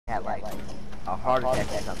a heart attack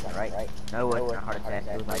or something, right? No, it wasn't a heart attack.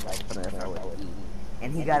 It was like something that started with E.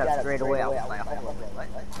 And he got up straight away. I was like, hold on, what?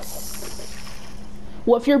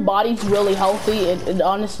 Well, if your body's really healthy, it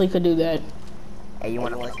honestly could do that. Hey, you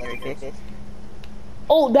want a legendary fish?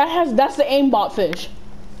 Oh, that's the aimbot fish.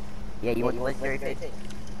 Yeah, you want the legendary fish?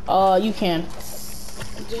 You can.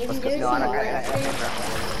 James, there's No, I a don't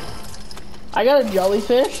I got a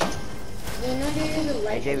jellyfish. You know there's a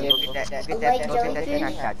Hey, James, legendary. go get that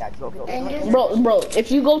snapshot. Go. Bro,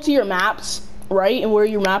 if you go to your maps, right, and where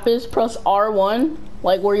your map is, press R1,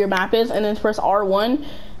 like where your map is, and then press R1.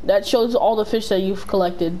 That shows all the fish that you've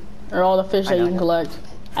collected, or all the fish that you can collect.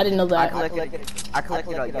 I didn't know that. I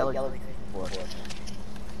collected a yellow jellyfish before.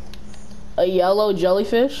 A yellow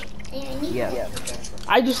jellyfish? Yeah.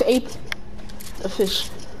 I just ate a fish.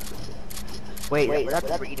 Wait,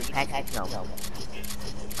 that's for eating pancakes? No.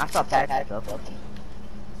 I saw pancakes though.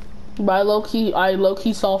 But I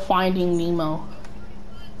low-key saw Finding Nemo.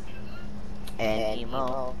 And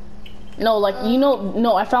Nemo. No, like,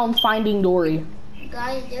 no, I found Finding Dory.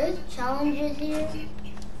 Guys, there's challenges here.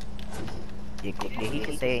 Did he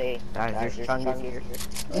just say, guys, there's challenges here?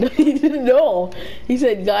 No, he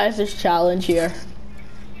said, guys, there's challenge here.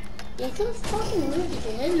 It's so fucking rude. He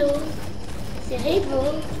said hello. He said hey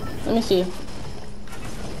bro. Let me see.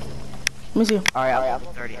 Alright, I'm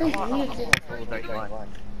 30. I'm 31.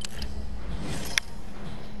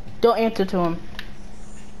 Don't answer to him.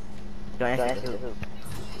 Don't answer to who?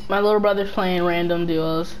 My little brother's playing random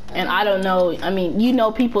duos, and I don't know. I mean, you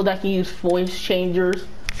know people that can use voice changers.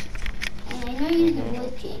 And I know you can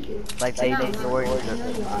voice changer. Like they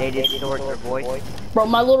distort their voice. Bro,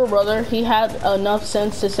 my little brother, he had enough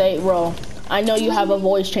sense to say, bro, I know you have a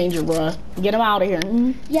voice changer, bro. Get him out of here.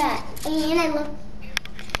 Yeah, and I love.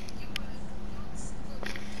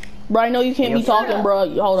 Bro, I know you can't be talking, bro.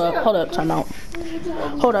 Hold up, time out.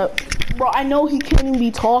 Hold up. Bro, I know he can't even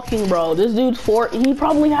be talking, bro. This dude's he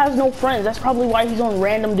probably has no friends. That's probably why he's on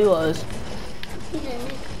random duos.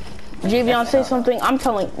 Javion, say something. I'm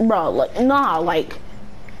telling, bro, like, nah, like,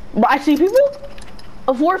 but I see people,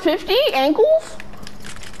 a 450 ankles?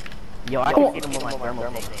 Yo, I can see them with my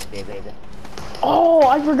thermal tank, baby. Oh,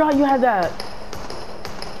 I forgot you had that.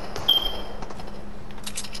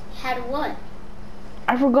 Had what?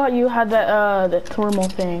 I forgot you had that, that thermal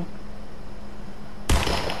thing.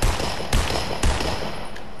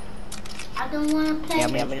 I don't want to play Yeah,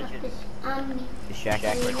 this. The shack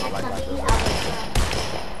like that.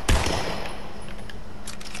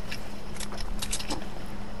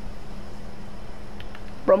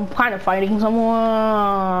 Bro, I'm kind of fighting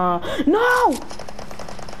someone. No!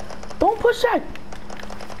 Don't push that.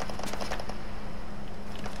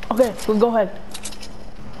 Okay, well, go ahead.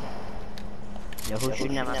 Yo, who's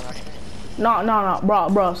shooting at my No,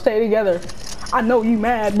 bro, stay together. I know you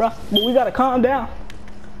mad, bro, but we gotta calm down.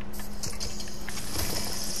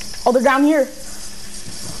 Oh, they're down here.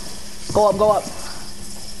 Go up.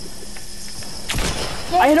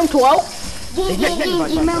 I hit him 12. Do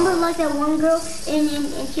you remember like that one girl and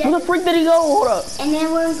she Where the freak did he go? Hold up. And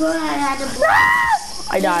then one girl had the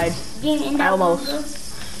I died. I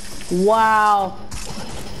almost. Wow.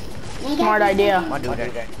 Smart idea. My dude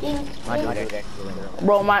there.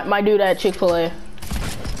 Bro, my dude at Chick-fil-A.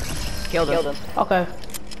 Killed him. Okay.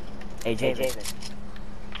 Hey, Javen.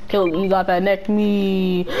 You got that neck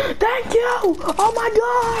me. Thank you! Oh my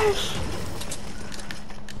gosh!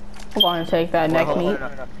 I'm gonna take that neck meat.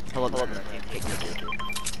 Hold on.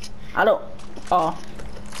 I don't. Oh.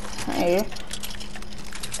 Hey.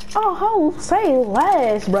 Oh, say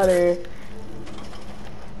less, brother.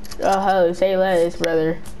 Oh, say less,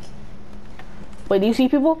 brother. Wait, do you see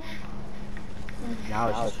people? Now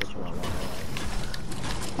it's just wrong.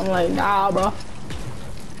 I'm like, nah, bro.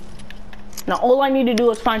 Now all I need to do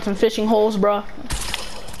is find some fishing holes, bro.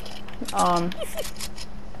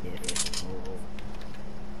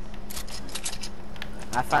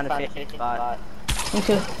 I found a fishing spot.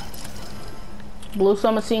 Okay. Blue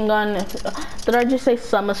submachine gun. Did I just say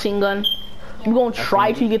submachine gun? I'm gonna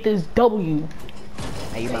try to get this W.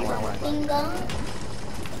 Hey, you might want to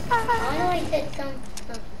I know I said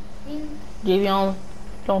something. Javion,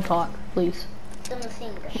 don't talk, please.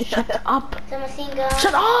 Submachine gun. Shut up. Submachine gun.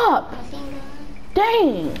 Shut up. Submachine gun.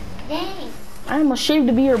 Dang. Dang. I am ashamed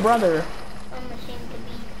to be your brother. I'm ashamed to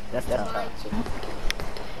be. That's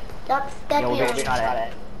Stop stepping on me. shot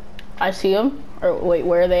at. I see them. Or wait,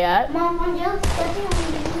 where are they at? Mom, I'm just stepping on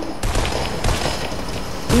you.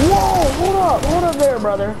 Whoa, hold up there,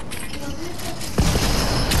 brother.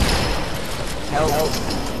 Help.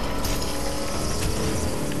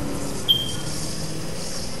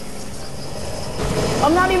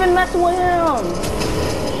 I'm not even messing with him.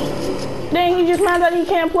 Dang, he just mad that he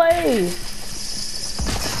can't play.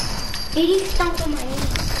 Did he stomp on my head?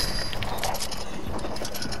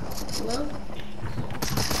 Hello?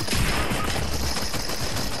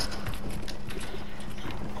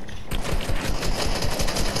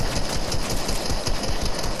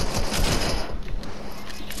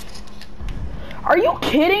 Are you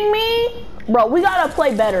kidding me? Bro, we gotta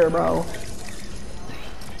play better, bro.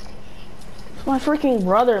 It's my freaking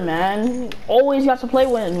brother, man. He always got to play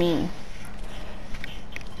with me.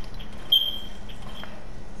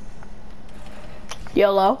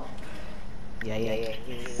 Yellow. Yeah.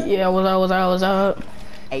 Yeah, what's up?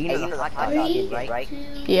 Hey, you know the hot dog kid, right? 2,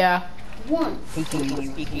 Yeah. 1. He can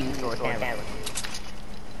use your camera.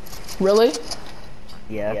 Really?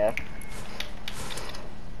 Yeah.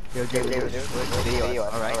 Yo, video.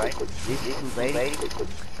 Alright. These two ladies,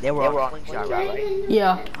 they were on slingshot, right?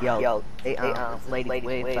 Yeah. Yo, this lady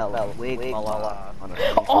wig fell off on her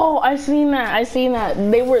face. Oh, I seen that.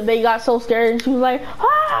 They got so scared and she was like,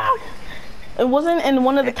 ah! It wasn't in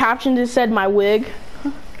one of the captions it said my wig.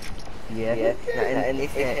 Yeah. And it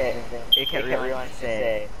kept realizing it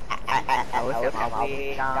said, I wish I had my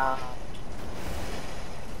wig on.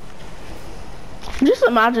 Just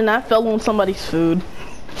imagine that fell on somebody's food.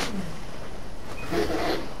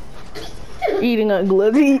 Eating a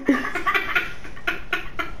glizzy.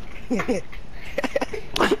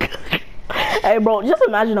 Hey bro, just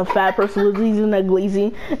imagine a fat person was eating a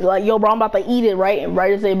glizzy. Like, yo bro, I'm about to eat it, right? And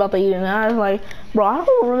right as they about to eat it, and I was like, bro, I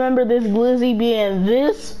don't remember this glizzy being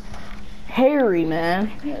this hairy,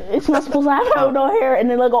 man. It's not supposed to have no hair, and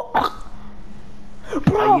then they go,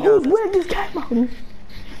 bro, whose wig just came out?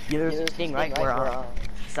 Yeah, there's this thing, right, where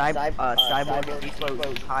Cyborg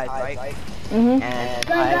goes high, right? Mhm. And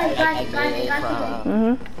Guys,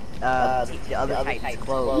 from the other Titan's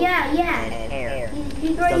clothes Yeah. and hair.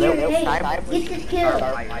 He's right So here. they'll Hey, Cyborg get this kill.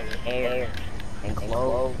 hair and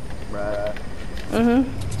clothes, bruh. Mhm.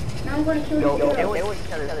 Now I'm gonna kill Yo, this they girl. was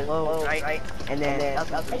each other's clothes, right? And then I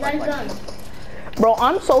got his gun. Bro,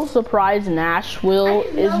 I'm so surprised Nashville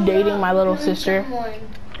is dating my little sister.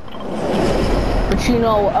 But you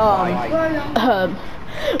know,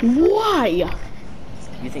 why?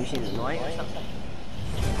 You think she's annoying or something?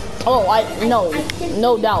 Oh,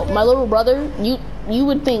 no doubt. My little brother, you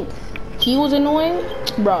would think he was annoying,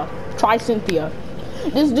 bruh. Try Cynthia.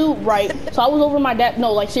 This dude, right? So I was over my dad.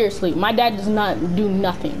 No, like seriously, my dad does not do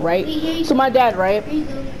nothing, right? So my dad, right?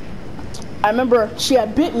 I remember she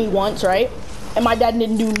had bit me once, right? And my dad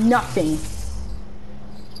didn't do nothing.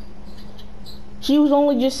 She was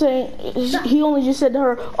only just saying, he only just said to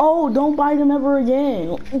her, oh, don't bite him ever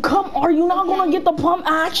again. Come, are you not gonna get the pump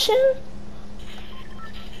action?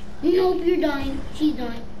 Nope, you're dying. She's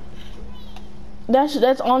dying.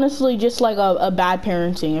 That's honestly just like a bad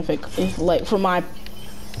parenting if like from my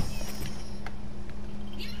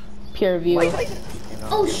peer review.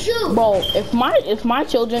 Oh shoot! Bro, if my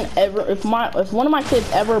children ever, if one of my kids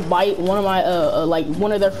ever bite one of my like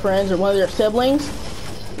one of their friends or one of their siblings,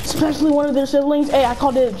 especially one of their siblings, hey, I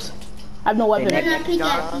call dibs. I have no weapon. They're not pick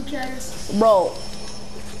at each other. Bro,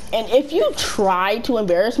 and if you try to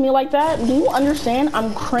embarrass me like that, do you understand?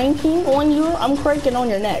 I'm cranking on you. I'm cranking on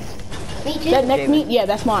your neck. Me too. That neck meat, yeah,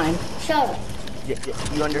 that's mine. Shut up. You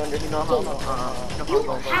know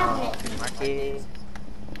how my kids.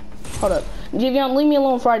 Hold up, Javion, leave me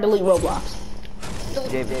alone before I delete Roblox.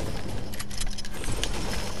 David,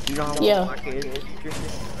 you know how Yeah. my kids.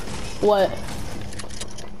 What?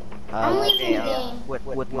 I'm leaving the game.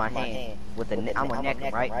 With my hand, I'm a neck,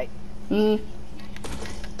 right?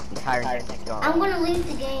 Entire neck gone. I'm gonna leave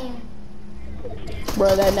the game.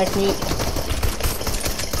 Bro, that neck meat.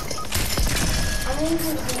 I'm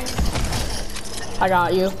leaving the game. I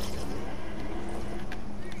got you.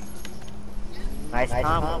 Nice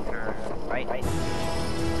combo, right?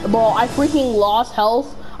 Bro, I freaking lost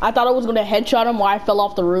health. I thought I was gonna headshot him while I fell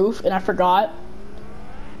off the roof, and I forgot.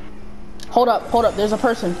 Hold up, there's a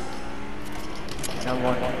person.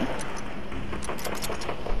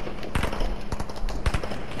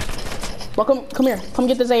 Bro, come here. Come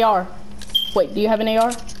get this AR. Wait, do you have an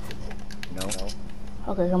AR? No.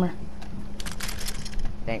 Okay, come here.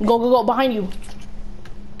 Thanks. Go, behind you.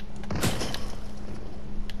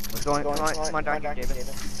 What's going on? Come on, down here, David.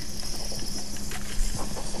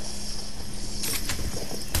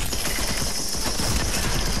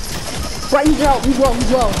 Right, he's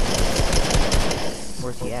low.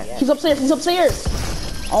 Where's he at? He's upstairs.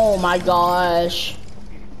 Oh my gosh.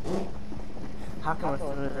 How come I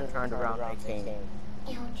turned around and came?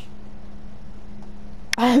 Ouch.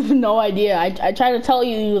 I have no idea. I tried to tell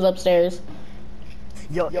you he was upstairs.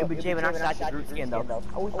 Yo, but Jay, when I shot your root skin though,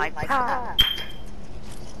 I was like, ah!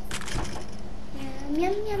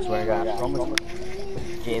 Swear to God, almost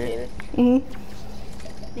Jaden. Mhm.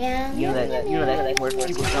 You know that where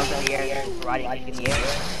people jump in the air and karate in the air.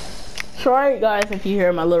 Sorry guys if you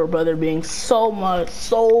hear my little brother being so annoying.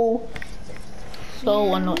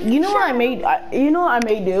 You know what I may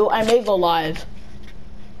do? I may go live.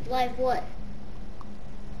 Live what?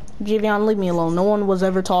 Javion, leave me alone. No one was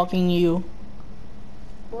ever talking to you.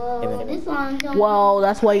 Well, this one don't. Well,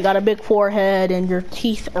 that's why you got a big forehead and your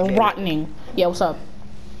teeth are rotting. Yeah, what's up?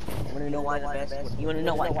 You wanna know why the best? You wanna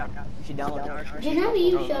know why? You should download Naruto. Janelle,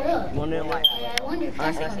 you shut up. You wanna know why? I wonder if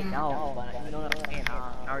I that's say no, but you know what I'm saying?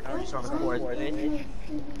 Naruto's on the core is good.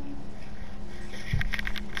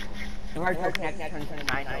 Naruto connects turns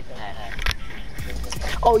 29 nights in that.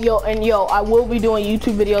 Oh, yo, I will be doing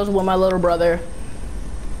YouTube videos with my little brother.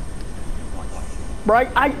 Bro,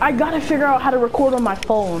 I gotta figure out how to record on my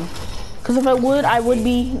phone. Cause if I would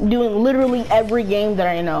be doing literally every game that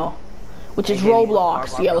I know. Which is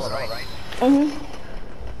Roblox. Yeah,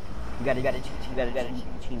 You gotta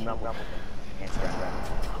team Rumble.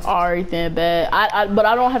 Alright then, bet. But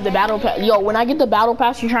I don't have the battle pass. Yo, when I get the battle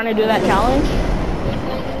pass, you trying to do that challenge?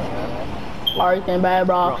 Alright then, bad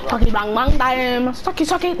bro. Sucky bang bang time. Sucky.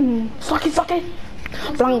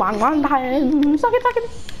 Bang bang bang time. Sucky.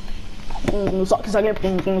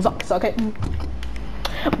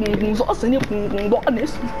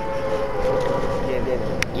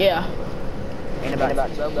 Yeah. And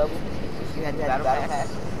about Lobo, you had the battle pass.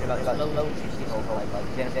 And about Lobo,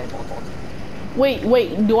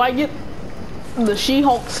 Wait, do I get the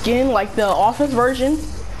She-Hulk skin, like the Office version?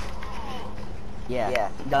 Yeah.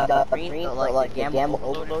 The green, like the gamble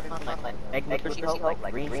overload, like She-Hulk, like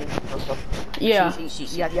green. Yeah.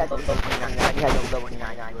 She had the Lobo 29, you had the Lobo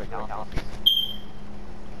 29 with Cal.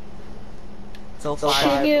 So far.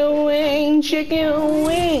 Chicken wing.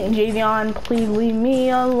 Javion, please leave me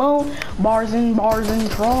alone. Bars and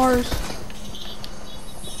drawers.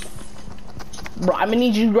 Bro, I'm gonna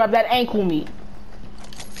need you to grab that ankle meat.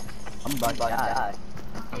 I'm about to die.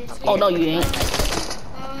 Oh, no, you ain't.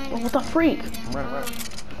 What the freak? Run.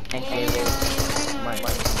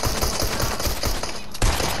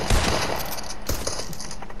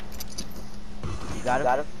 You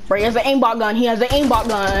got it? Bro, he has an aimbot gun.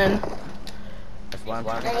 That's why I'm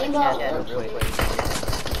Aimbot.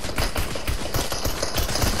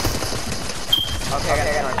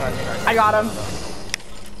 Okay, I got him.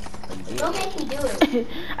 Don't make me do it.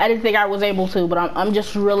 I didn't think I was able to, but I'm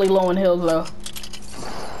just really low in heals though.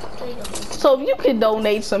 So if you could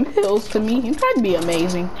donate some heals to me, that'd be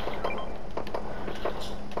amazing.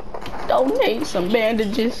 Donate some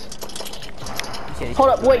bandages. Hold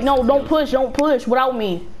up, wait, no, don't push without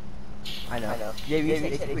me. I know. Yeah, you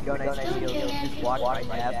said if we donate heals, just watch right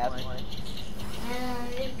now.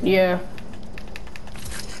 Yeah.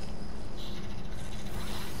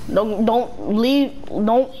 Don't leave.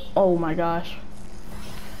 Oh my gosh.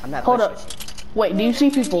 I'm not. Hold up. Wait, do you see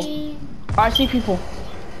people? I see people.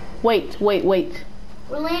 Wait.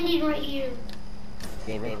 We're landing right here.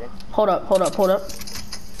 David. Hold up.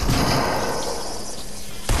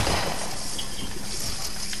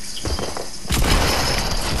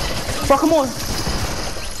 Bro, come on.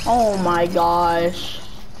 Oh my gosh.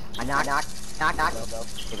 I knock.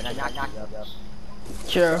 David, I knock.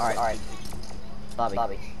 Sure. Alright.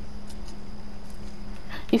 Lobby.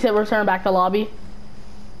 He said return back to lobby.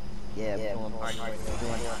 Yeah, we're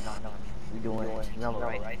doing Rumble,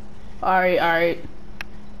 right? Alright.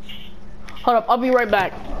 Hold up, I'll be right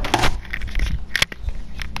back.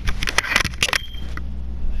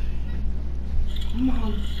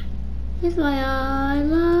 Mom. That's why I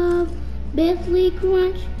love Bentley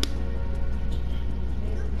Crunch.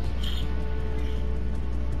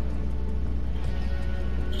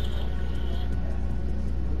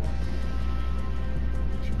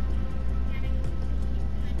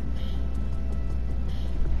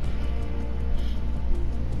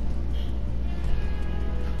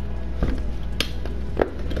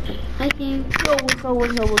 I can. Yo, what's up?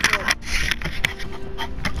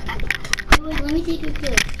 Wait, let me take a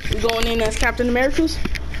kill. We going in as Captain America's?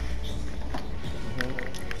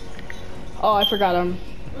 Oh, I forgot him.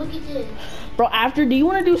 Look at this. Bro, after, do you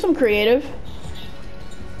want to do some creative?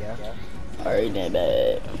 Yeah. Alright, then,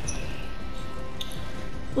 bet.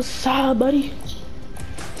 What's up, buddy?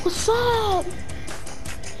 What's up?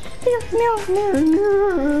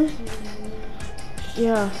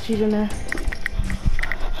 Yeah, she's in there.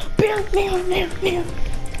 I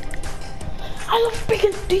love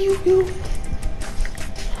bacon, do you?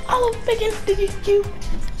 I love bacon, do you?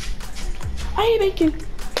 I eat bacon.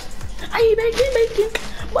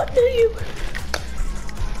 What do you?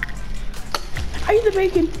 I eat the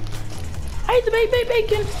bacon. I I hate the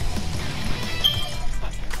bacon.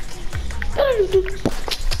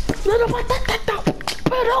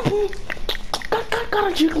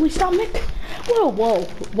 Got a jiggly stomach.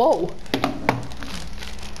 Whoa.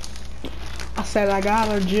 I said I got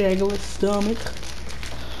a jiggly stomach.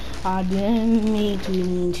 I didn't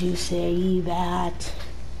mean to say that.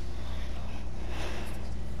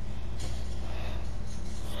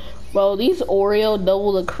 Bro, these Oreo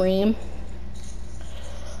double the cream.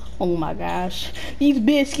 Oh my gosh. These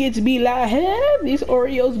biscuits be like hell. These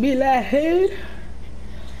Oreos be like hell.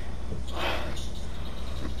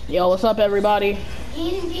 Yo, what's up, everybody?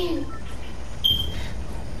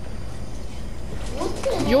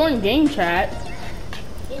 You're in game chat.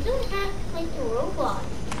 You don't have like the robot.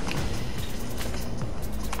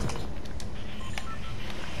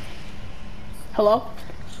 Hello?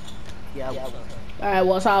 Yeah. Alright,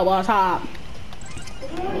 what's up?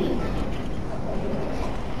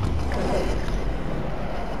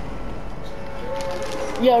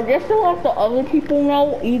 Yo, just to let the other people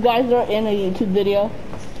know, you guys are in a YouTube video.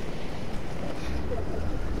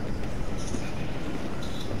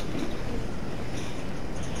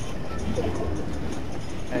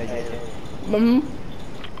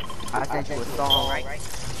 I sent you a song, right?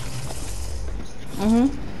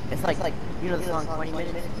 It's like you know the song 20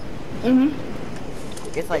 Minutes?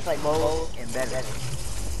 It's like slow and better.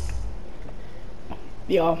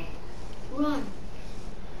 Yeah. Run.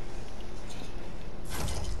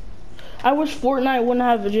 I wish Fortnite wouldn't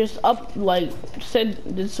have just said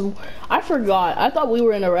this. I forgot. I thought we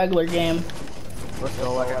were in a regular game. Let's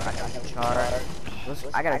go. I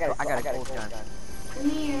got a cool gun. Come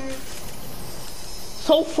here.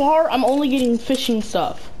 So far, I'm only getting fishing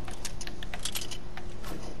stuff.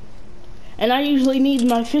 And I usually need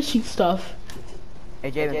my fishing stuff.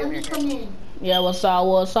 Hey, Javen, Let me come in. Yeah, what's up?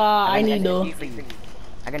 I need to.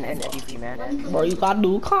 I got an SSD, man. Bro, you gotta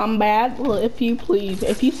do combat. Look, if you please.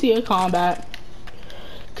 If you see a combat,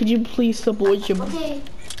 could you please support your... Okay.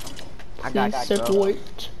 Please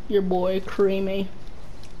support your boy, Creamy.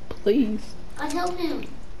 Please. I help him.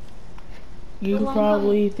 You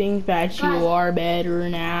probably think that you are better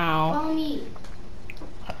now. Follow me.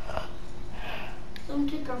 Don't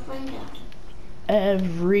take our friend out.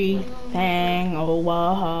 Everything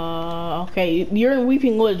over. Okay, you're in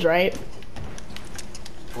Weeping Woods, right?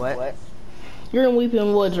 What? You're in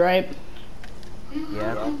Weeping Woods, right?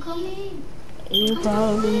 Yeah. I'm coming. You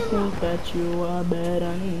probably think that you are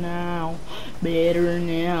better now. Better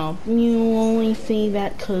now. You only say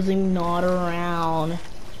that 'cause I'm not around.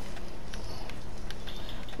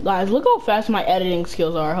 Guys, look how fast my editing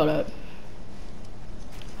skills are. Hold up.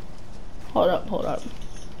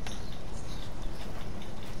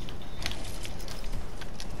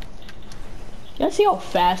 You see how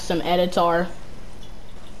fast some edits are?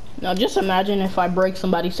 Now just imagine if I break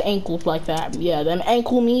somebody's ankles like that. Yeah, them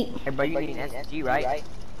ankle meat. Hey, bro, you need an SSD, right?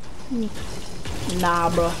 Nah,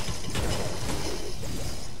 bro.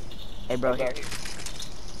 Hey, bro, here.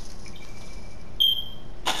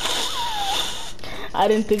 I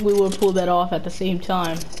didn't think we would pull that off at the same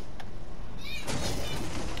time.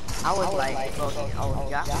 I was like, bro, oh,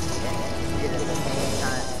 yeah. Did it at the same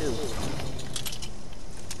time, too.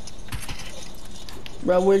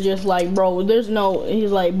 Bro, we're just like, bro, there's no,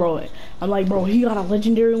 he's like, bro, I'm like, bro, he got a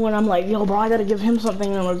legendary one. I'm like, yo, bro, I gotta give him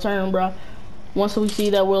something in return, bro. Once we see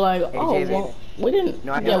that, we're like, Hey, oh, David. well, we didn't.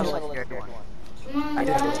 No, I Yeah, got a legendary one. Come on, I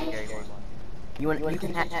got a guys. legendary one. You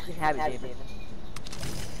can have it, David.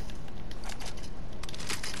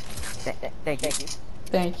 Thank you.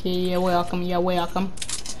 Thank you, you're welcome,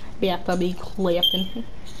 Better be clapping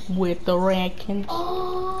with the ranking.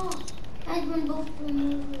 Oh, I'd run both of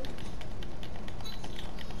them over.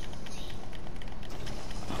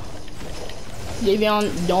 Davion,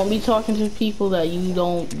 don't be talking to people that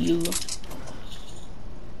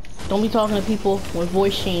don't be talking to people with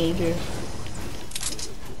voice changers.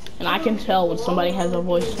 And I can tell when somebody has a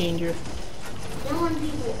voice changer. I run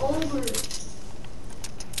people over.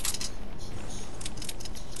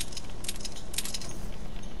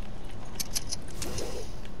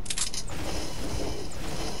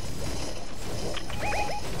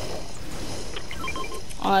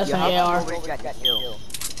 Oh, that's an AR.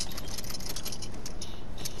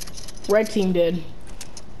 Red team did.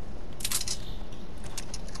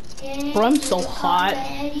 Yeah, Bro, I'm so get my car hot.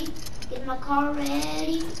 ready. Get my car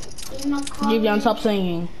ready. Get my car Davion, ready. stop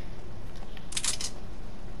singing.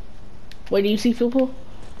 Wait, do you see people?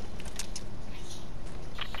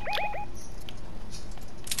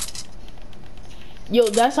 Yo,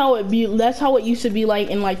 that's how it used to be like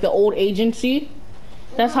in like the old agency.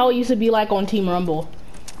 That's how it used to be like on Team Rumble.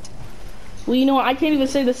 Well, you know what? I can't even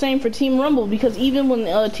say the same for Team Rumble because even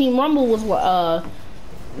when Team Rumble was the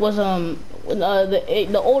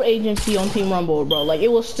old agency on Team Rumble, bro, like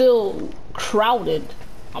it was still crowded.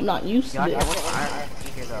 I'm not used to this.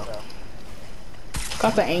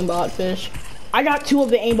 Got the aimbot fish. I got 2 of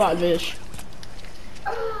the aimbot fish.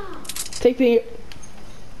 Take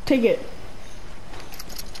it.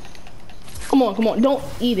 Come on, don't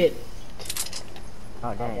eat it.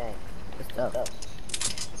 Oh dang.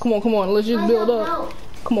 Come on, let's just build up.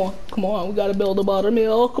 Come on, we gotta build a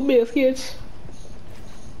buttermilk biscuits.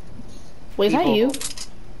 Wait, is that you?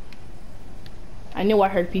 I knew I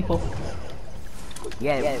heard people.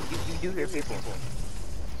 Yeah, you do hear people.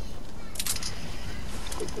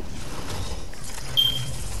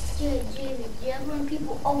 Jimmy, do you ever run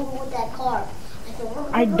people over with that car?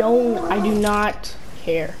 I do not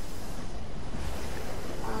care.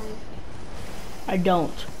 I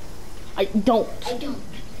don't.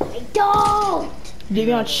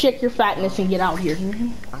 Davion, check your fatness and get out here.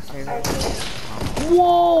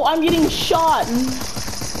 Whoa, I'm getting shot.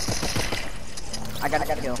 I got a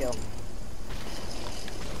kill.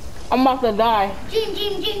 I'm about to die. Jim, the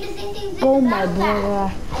same thing's in Oh the my battle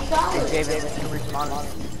god. pass. I saw it. David, respawn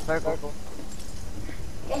circle.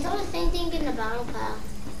 I saw the same thing in the battle pass.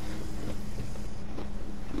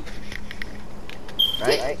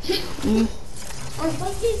 Right? Or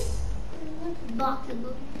what's this? Box of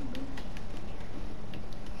books.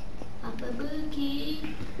 A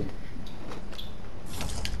bookie.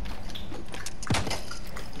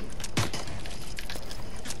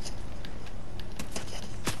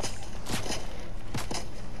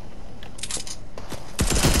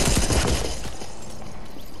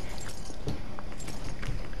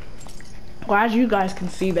 Well, as you guys can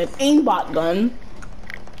see, that aimbot gun.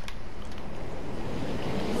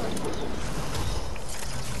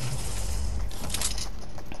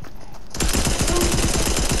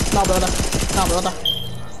 No, brother.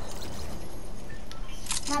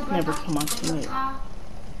 Never come on, teammate.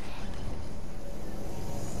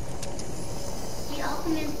 The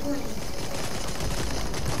ultimate plane.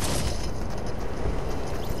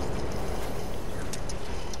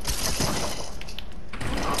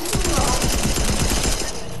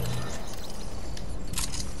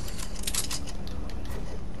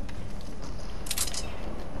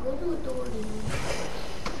 Go to authority.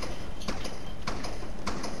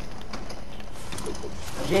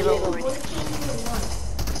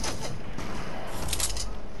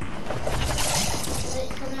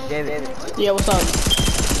 David. Yeah, what's up?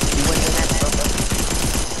 You win the match, bro.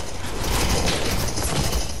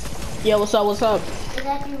 Yeah, what's up?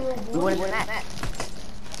 We win the match.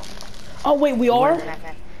 Oh wait, we are?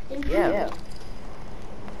 Yeah.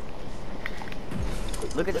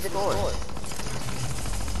 Look at the score.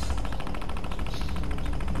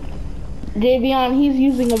 Davion, he's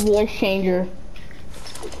using a voice changer.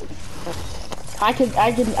 I could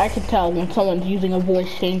tell when someone's using a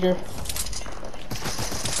voice changer.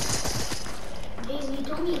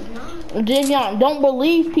 Davion, don't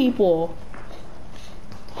believe people.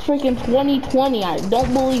 Freaking 2020, I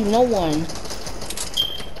don't believe no one.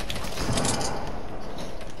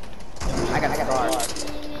 I got a scar.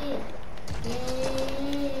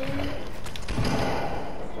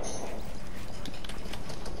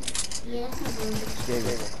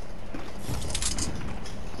 David.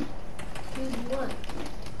 What?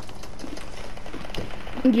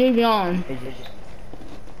 Davion.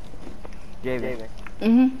 David.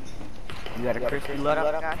 Mm-hmm. You got a crispy load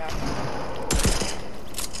up, guy?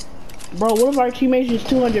 Bro, what if our teammates just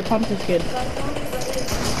 200 pump this kid?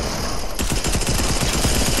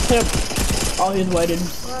 Hit him. Oh, he's waiting.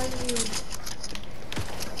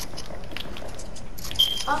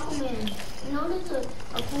 Aquaman, you know there's a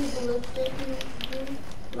cool bullet that you do?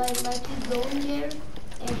 Like you go in there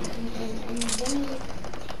and then you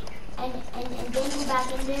and then go back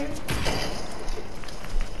in there.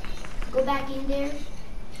 Go back in there.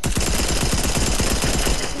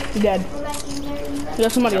 He's dead. Go back in there. And You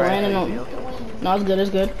got somebody landing on. No, it's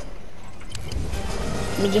good.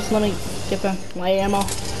 Let me get the light ammo.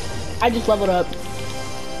 I just leveled up.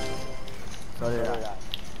 So did I.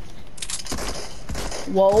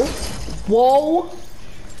 Whoa.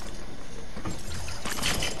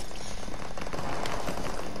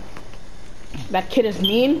 That kid is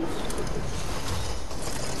mean.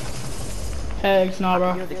 Heck, nah,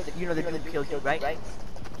 bro. You know the dude killed you, right?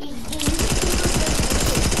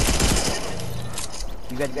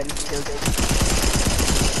 You got the dude killed you?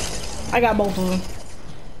 I got both of them.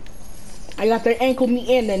 I got their ankle meat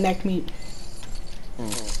and their neck meat.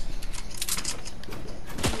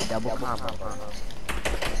 Double combo.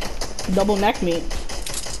 Double neck meat.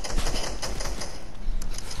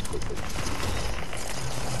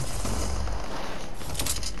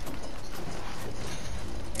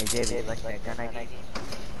 Hey, David, like that gun I gave you?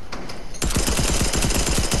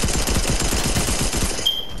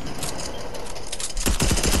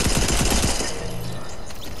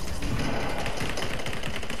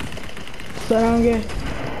 Sarange.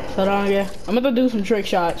 I'm gonna do some trick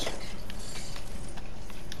shots.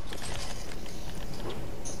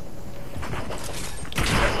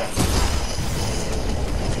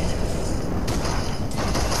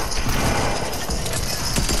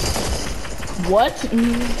 What?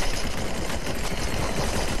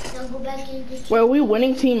 Now go back in the Wait, are we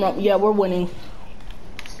winning team up? Yeah, we're winning.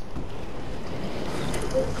 I'm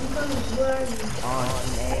coming. Where are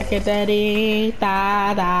you? Get that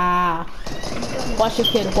da da. Watch this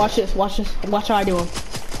kid. Watch this. Watch this. Watch how I do him.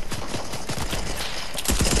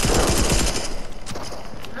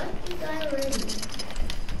 I think I already.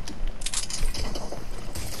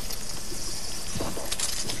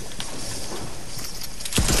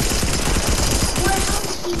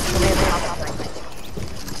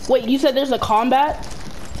 Wait, you said there's a combat?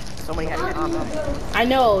 Somebody had a combo. I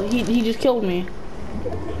know. He just killed me.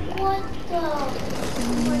 What the?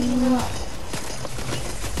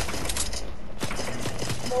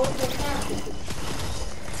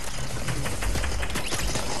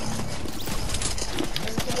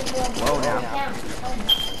 Whoa, now.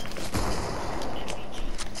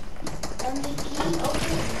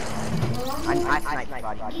 I sniped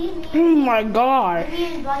somebody. Oh my god.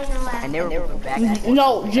 I never moved back.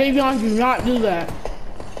 No, Javion, do not do that.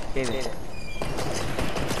 David.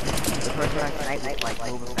 The person I sniped was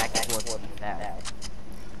like moving back and forth with that.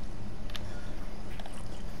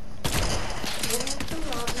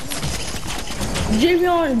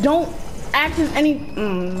 Javion, don't access any.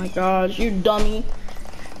 Oh my gosh, you dummy.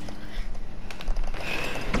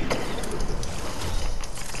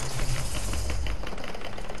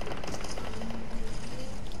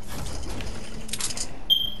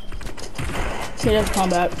 Okay, that's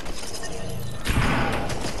combat.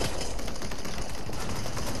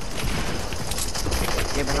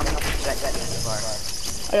 Yeah, but how many that bar?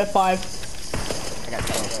 I got 5. I got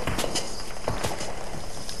 12.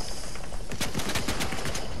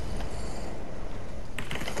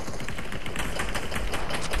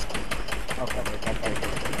 Okay,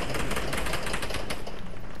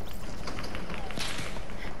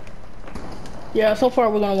 Yeah, so far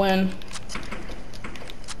we're gonna win.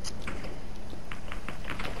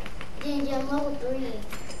 I'm level 3.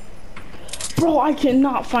 Bro, I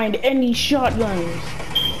cannot find any shotguns.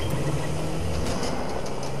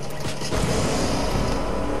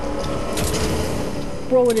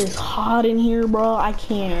 Bro, it is hot in here, bro. I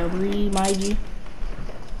can't breathe, my G.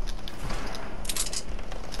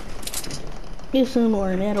 It's some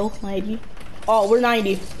more metal, my G. Oh, we're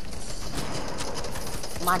 90.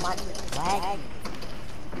 My lag.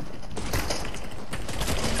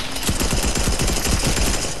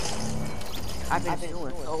 I've been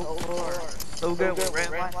doing so good with red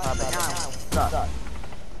Wi-Fi, but now I'm stuck.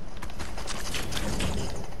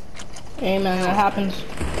 Hey man, that happens.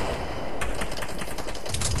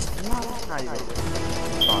 No, it's not even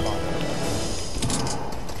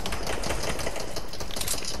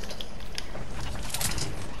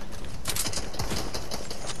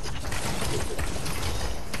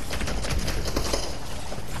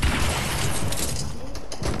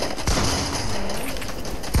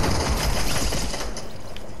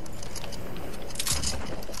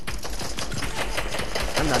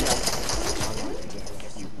I'm not done.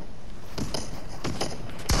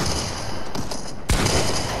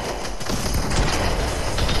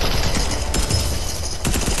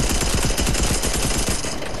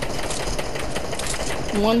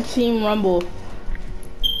 One team rumble.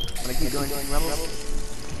 Wanna keep doing rumble?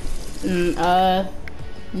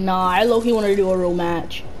 Nah, I low-key want to do a real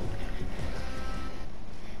match.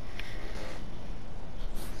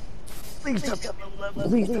 Please tell me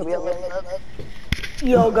Please tell me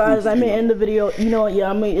Yo guys, I may end the video. You know what? Yeah,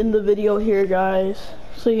 I may end the video here, guys.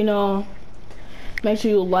 So you know, make sure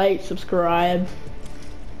you like, subscribe,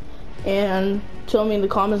 and tell me in the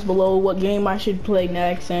comments below what game I should play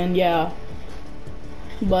next. And yeah,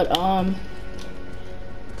 but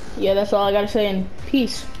yeah, that's all I gotta say. And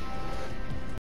peace.